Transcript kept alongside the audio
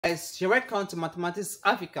guys, you're welcome to Mathematics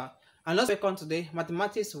Africa, and also welcome to the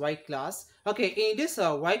Mathematics WAEC class. Okay, in this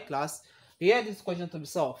WAEC class, here this question to be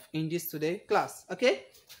solved in this today class. Okay, if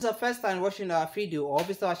it's the first time watching our video or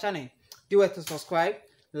visit our channel, do well to subscribe,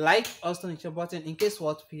 like, also hit your button in case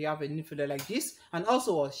what we have a new video like this, and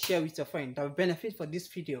also share with your friend that will benefit for this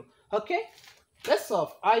video. Okay, let's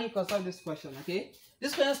solve how you can solve this question. Okay,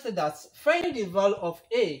 this question states that find the value of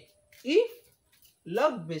a if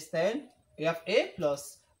log base 10. We have a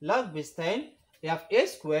plus log base 10. We have a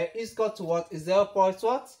square is equal to what? Is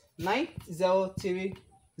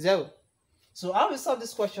 0.9030. So how we solve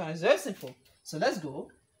this question is very simple. So let's go.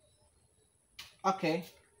 Okay.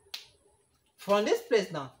 From this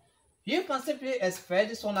place now, you can simply express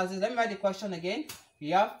this one as this. Let me write the question again. We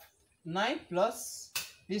have 9 plus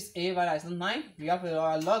this a value is 9. We have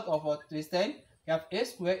a log of what is 10. We have a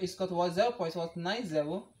square is equal to what?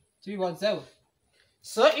 0.90310.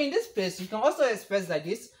 So in this place, you can also express like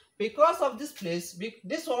this. Because of this place,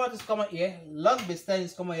 this one what is common here, log base 10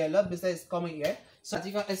 is common here, log base 10 is common here. So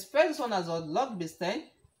you can express this one as well, log base 10,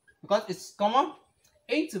 because it's common,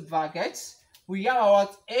 into brackets. We have our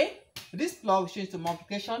a, this plus we change to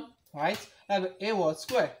multiplication, right? Have a word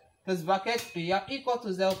square, plus bracket, we have equal to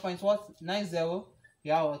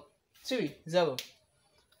 0.9030.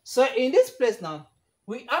 So in this place now,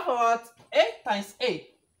 we have our a times a.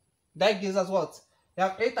 That gives us what? We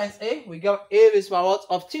have a times a, we get a raised to the power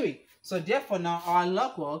of 3. So therefore now our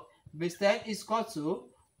log work base 10 is equal to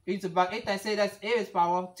into bracket a times a, that's a raised to the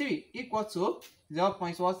power of 3 equal to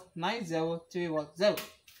 0.90310.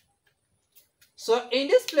 So in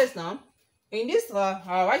this place now, in this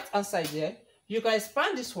right hand side here, you can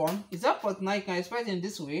expand this one. It's 0.9, you can expand it in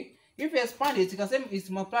this way. If you expand it, you can say it's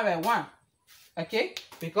multiplied by 1. Okay?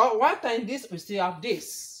 Because 1 times this, we still have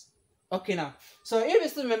this. Okay now. So if you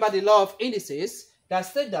still remember the law of indices, that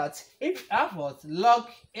said that if you have what? Log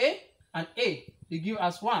a and a, they give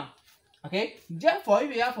us 1. Okay? Therefore,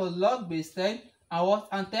 if you have a log base 10 and what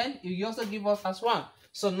and 10, you also give us as 1.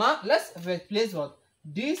 So now let's replace what?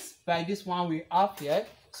 This by this one we have here.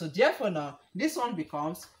 So therefore now this one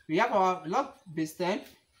becomes, we have our log base 10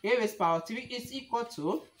 a raised to the power 3 is equal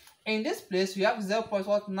to, in this place we have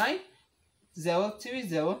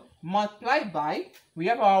 0.9030 multiplied by, we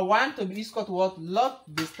have our 1 to be equal to what? Log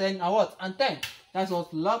base 10 and what? And 10. That's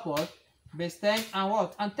what? Log what? Base 10 and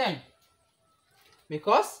what? And 10.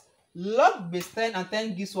 Because log base 10 and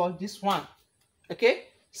 10 gives what? This one. Okay?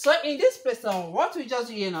 So in this place now, what we just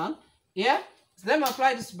do here now, here, so let me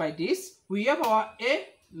apply this by this. We have our a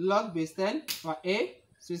log base 10 or a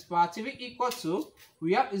raised to the power 3 equal to,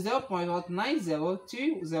 we have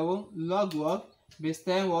 0.9030 log what? Base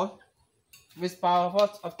 10 what? Base power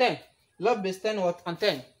what? Of 10. Log base 10 what? And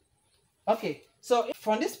 10. Okay. So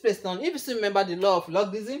from this place now, if you still remember the law of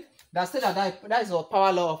logarithm, that said that is our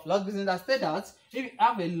power law of logarithm, that said that if you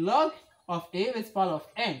have a log of a raised to the power of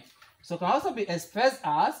n, so it can also be expressed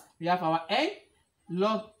as, we have our n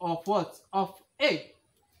log of what? Of a.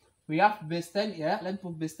 We have base 10 here. Let me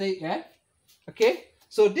put base 10 here. Okay.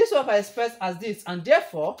 So this one can express as this, and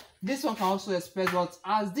therefore this one can also express what?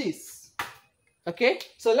 As this. Okay.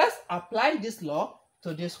 So let's apply this law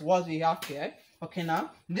to this what we have here. Okay, now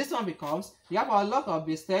this one becomes, we have our log of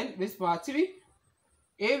base 10 raised to the power 3,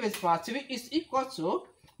 a raised to the power 3 is equal to,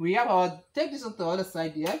 we have our, take this on the other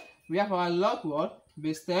side here, we have our log what?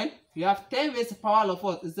 Base 10, we have 10 raised to the power of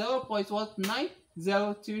what?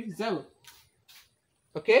 0.9030.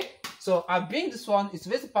 Okay, so I bring this one, it's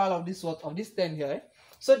raised to the power of this what? Of this 10 here.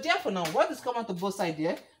 So therefore now, what is common to both sides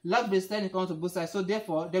here? Log base 10 is common to both sides, so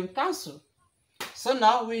therefore they will cancel. So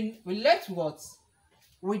now we let what?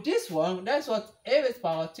 With this one, that's what a raised to the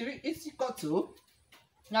power 3 is equal to,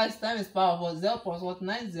 now it's 10 raised to the power of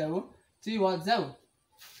 0.90310.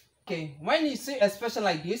 Okay, when you see a expression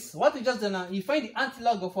like this, what you just do now, you find the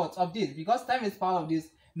antilog of what? Of this, because 10 raised to the power of this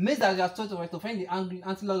means that you are told to find the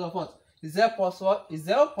antilog of what? Is 0. Is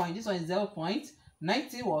 0. This one is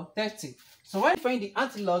 0.9030. So when you find the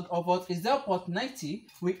antilog of what is 0.90,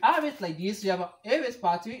 we have it like this. We have a raised to the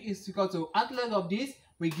power 3 is equal to antilog of this.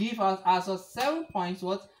 We give us as a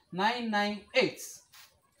 7.998.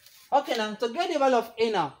 Okay, now to get the value of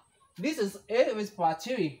a now, this is a raised to the power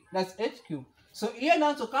 3. That's h cubed. So here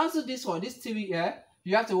now to cancel this one, this 3 here,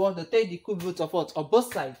 you have to want to take the cube root of what? Of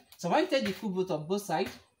both sides. So when you take the cube root of both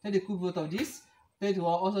sides, take the cube root of this, take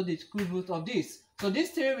also the cube root of this. So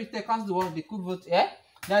this 3 we take cancel the one the cube root here.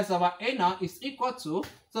 That's our a now is equal to,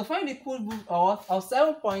 so find the cube root of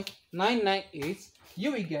 7.998,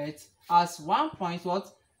 you will get as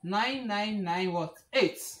 1.999 what?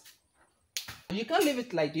 8. You can leave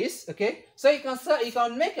it like this, okay? So you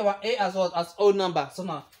can make our a as well as odd number. So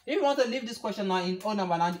now, if you want to leave this question now in odd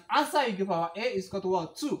number, now the answer you give our a is equal to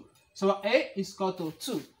what? 2. So our a is equal to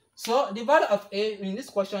 2. So the value of a in this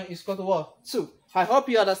question is equal to what? 2. I hope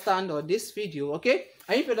you understand this video, okay?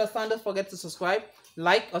 And if you understand, don't forget to subscribe,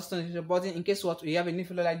 like, or turn the button in case what we have a new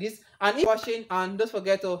video like this. And if you're watching, and don't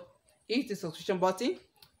forget to hit the subscription button.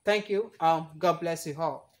 Thank you. God bless you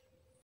all.